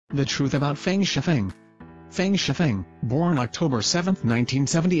The truth about Feng Shaofeng. Feng Shaofeng, born October 7,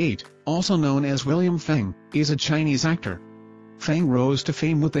 1978, also known as William Feng, is a Chinese actor. Feng rose to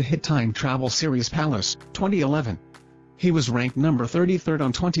fame with the hit time travel series Palace, 2011. He was ranked number 33rd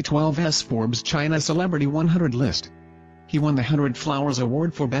on 2012's Forbes China Celebrity 100 list. He won the 100 Flowers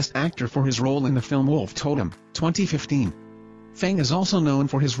Award for Best Actor for his role in the film Wolf Totem, 2015. Feng is also known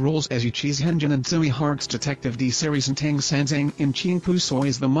for his roles as Yu Qi's Henjin and Tsui Hark's Detective D series and Tang Sanzang in Qing Pu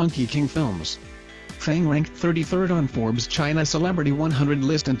Soi's The Monkey King films. Feng ranked 33rd on Forbes China Celebrity 100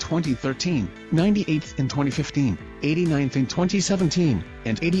 list in 2013, 98th in 2015, 89th in 2017,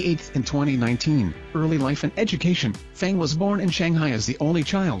 and 88th in 2019. Early life and education. Feng was born in Shanghai as the only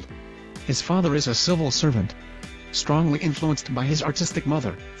child. His father is a civil servant. Strongly influenced by his artistic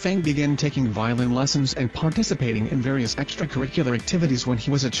mother, Feng began taking violin lessons and participating in various extracurricular activities when he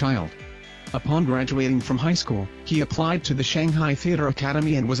was a child. Upon graduating from high school, he applied to the Shanghai Theatre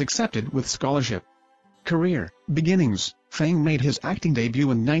Academy and was accepted with scholarship. Career beginnings. Feng made his acting debut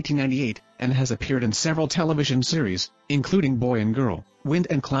in 1998, and has appeared in several television series, including Boy and Girl, Wind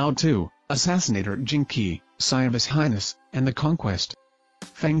and Cloud 2, Assassinator Jing Qi, Sign of His Highness, and The Conquest.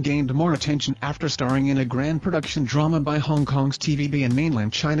 Feng gained more attention after starring in a grand production drama by Hong Kong's TVB and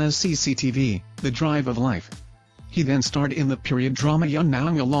mainland China's CCTV, The Drive of Life. He then starred in the period drama Yun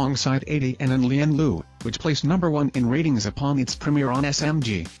Naong alongside Adi and Lian Lu, which placed number 1 in ratings upon its premiere on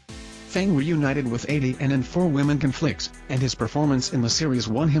SMG. Feng reunited with Adi and in Four Women Conflicts, and his performance in the series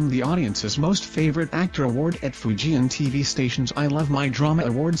won him the audience's Most Favorite Actor award at Fujian TV station's I Love My Drama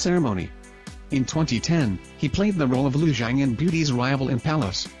award ceremony. In 2010, he played the role of Lu Zhang in Beauty's Rival in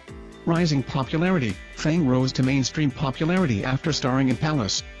Palace. Rising popularity. Feng rose to mainstream popularity after starring in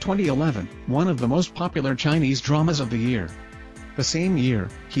Palace, 2011, one of the most popular Chinese dramas of the year. The same year,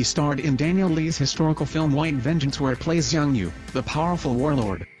 he starred in Daniel Li's historical film White Vengeance, where plays Yang Yu, the powerful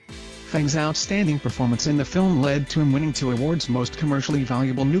warlord. Feng's outstanding performance in the film led to him winning 2 awards: Most Commercially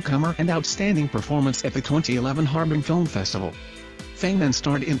Valuable Newcomer and Outstanding Performance at the 2011 Harbin Film Festival. Feng then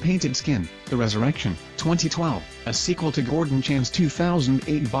starred in Painted Skin, The Resurrection, 2012, a sequel to Gordon Chan's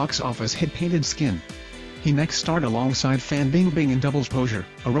 2008 box office hit Painted Skin. He next starred alongside Fan Bingbing in Double Exposure,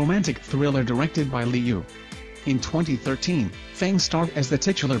 a romantic thriller directed by Li Yu. In 2013, Feng starred as the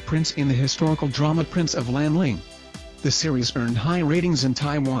titular prince in the historical drama Prince of Lanling. The series earned high ratings in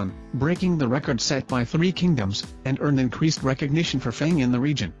Taiwan, breaking the record set by Three Kingdoms, and earned increased recognition for Feng in the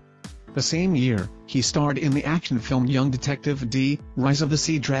region. The same year, he starred in the action film Young Detective D, Rise of the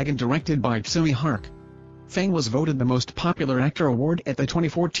Sea Dragon, directed by Tsui Hark. Feng was voted the Most Popular Actor award at the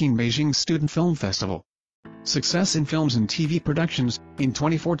 2014 Beijing Student Film Festival. Success in films and TV productions. In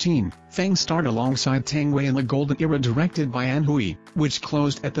 2014, Feng starred alongside Tang Wei in The Golden Era, directed by An Hui, which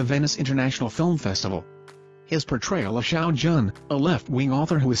closed at the Venice International Film Festival. His portrayal of Xiao Jun, a left-wing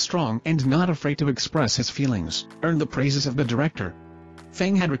author who is strong and not afraid to express his feelings, earned the praises of the director.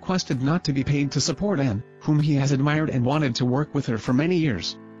 Feng had requested not to be paid to support Anne, whom he has admired and wanted to work with her for many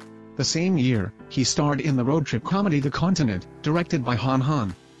years. The same year, he starred in the road trip comedy The Continent, directed by Han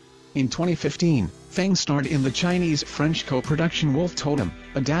Han. In 2015, Feng starred in the Chinese-French co-production Wolf Totem,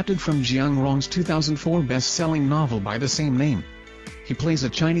 adapted from Jiang Rong's 2004 best-selling novel by the same name. He plays a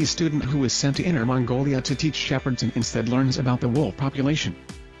Chinese student who is sent to Inner Mongolia to teach shepherds and instead learns about the wolf population.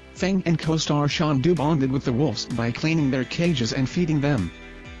 Feng and co-star Sean Du bonded with the wolves by cleaning their cages and feeding them,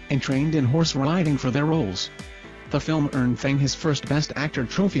 and trained in horse riding for their roles. The film earned Feng his first Best Actor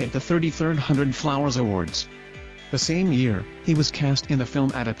trophy at the 33rd 100 Flowers Awards. The same year, he was cast in the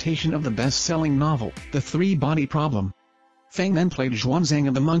film adaptation of the best-selling novel, The Three-Body Problem. Feng then played Xuanzang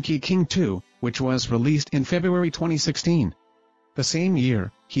in The Monkey King 2, which was released in February 2016. The same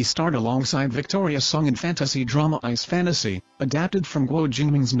year, he starred alongside Victoria Song in fantasy drama Ice Fantasy, adapted from Guo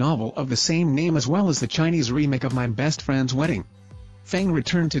Jingming's novel of the same name, as well as the Chinese remake of My Best Friend's Wedding. Feng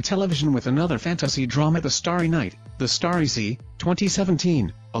returned to television with another fantasy drama The Starry Night, The Starry Sea,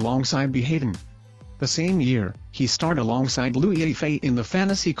 2017, alongside Behaden. The same year, he starred alongside Liu Yifei in the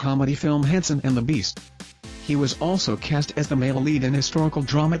fantasy comedy film Hansen and the Beast. He was also cast as the male lead in historical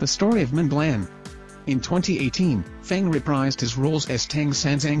drama The Story of Min Glan. In 2018, Feng reprised his roles as Tang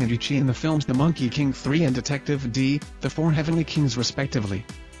Sanzang and Yu Qi in the films The Monkey King 3 and Detective D, The Four Heavenly Kings respectively.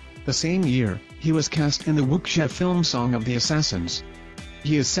 The same year, he was cast in the wuxia film Song of the Assassins.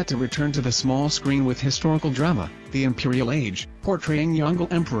 He is set to return to the small screen with historical drama, The Imperial Age, portraying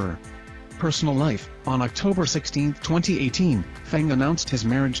Yongle Emperor. Personal life. On October 16, 2018, Feng announced his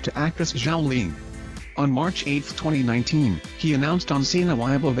marriage to actress Zhao Ling. On March 8, 2019, he announced on Sina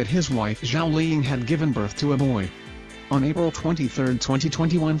Weibo that his wife Zhao Ling had given birth to a boy. On April 23,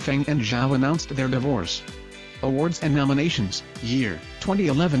 2021, Feng and Zhao announced their divorce. Awards and nominations. Year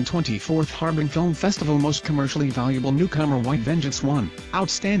 2011 24th Harbin Film Festival Most Commercially Valuable Newcomer White Vengeance 1.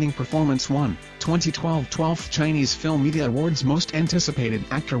 Outstanding Performance 1. 2012 12th Chinese Film Media Awards Most Anticipated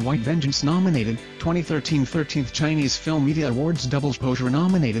Actor White Vengeance nominated. 2013 13th Chinese Film Media Awards Double Exposure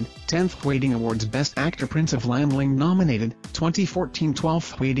nominated. 10th Waiting Awards Best Actor Prince of Lianling nominated. 2014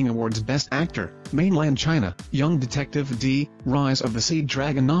 12th Waiting Awards Best Actor, Mainland China, Young Detective D, Rise of the Sea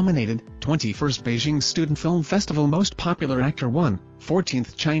Dragon nominated. 21st Beijing Student Film Festival Most Popular Actor 1.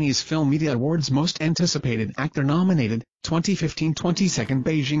 14th Chinese Film Media Awards Most Anticipated Actor nominated. 2015 22nd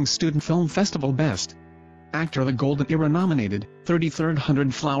Beijing Student Film Festival Best Actor The Golden Era nominated. 33rd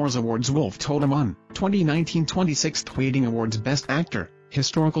 100 Flowers Awards Wolf Totem 1. 2019 26th Waiting Awards Best Actor,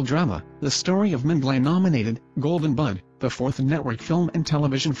 Historical Drama, The Story of Minglan nominated. Golden Bud, the 4th Network Film and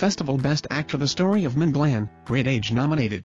Television Festival Best Actor The Story of Minglan, Great Age nominated.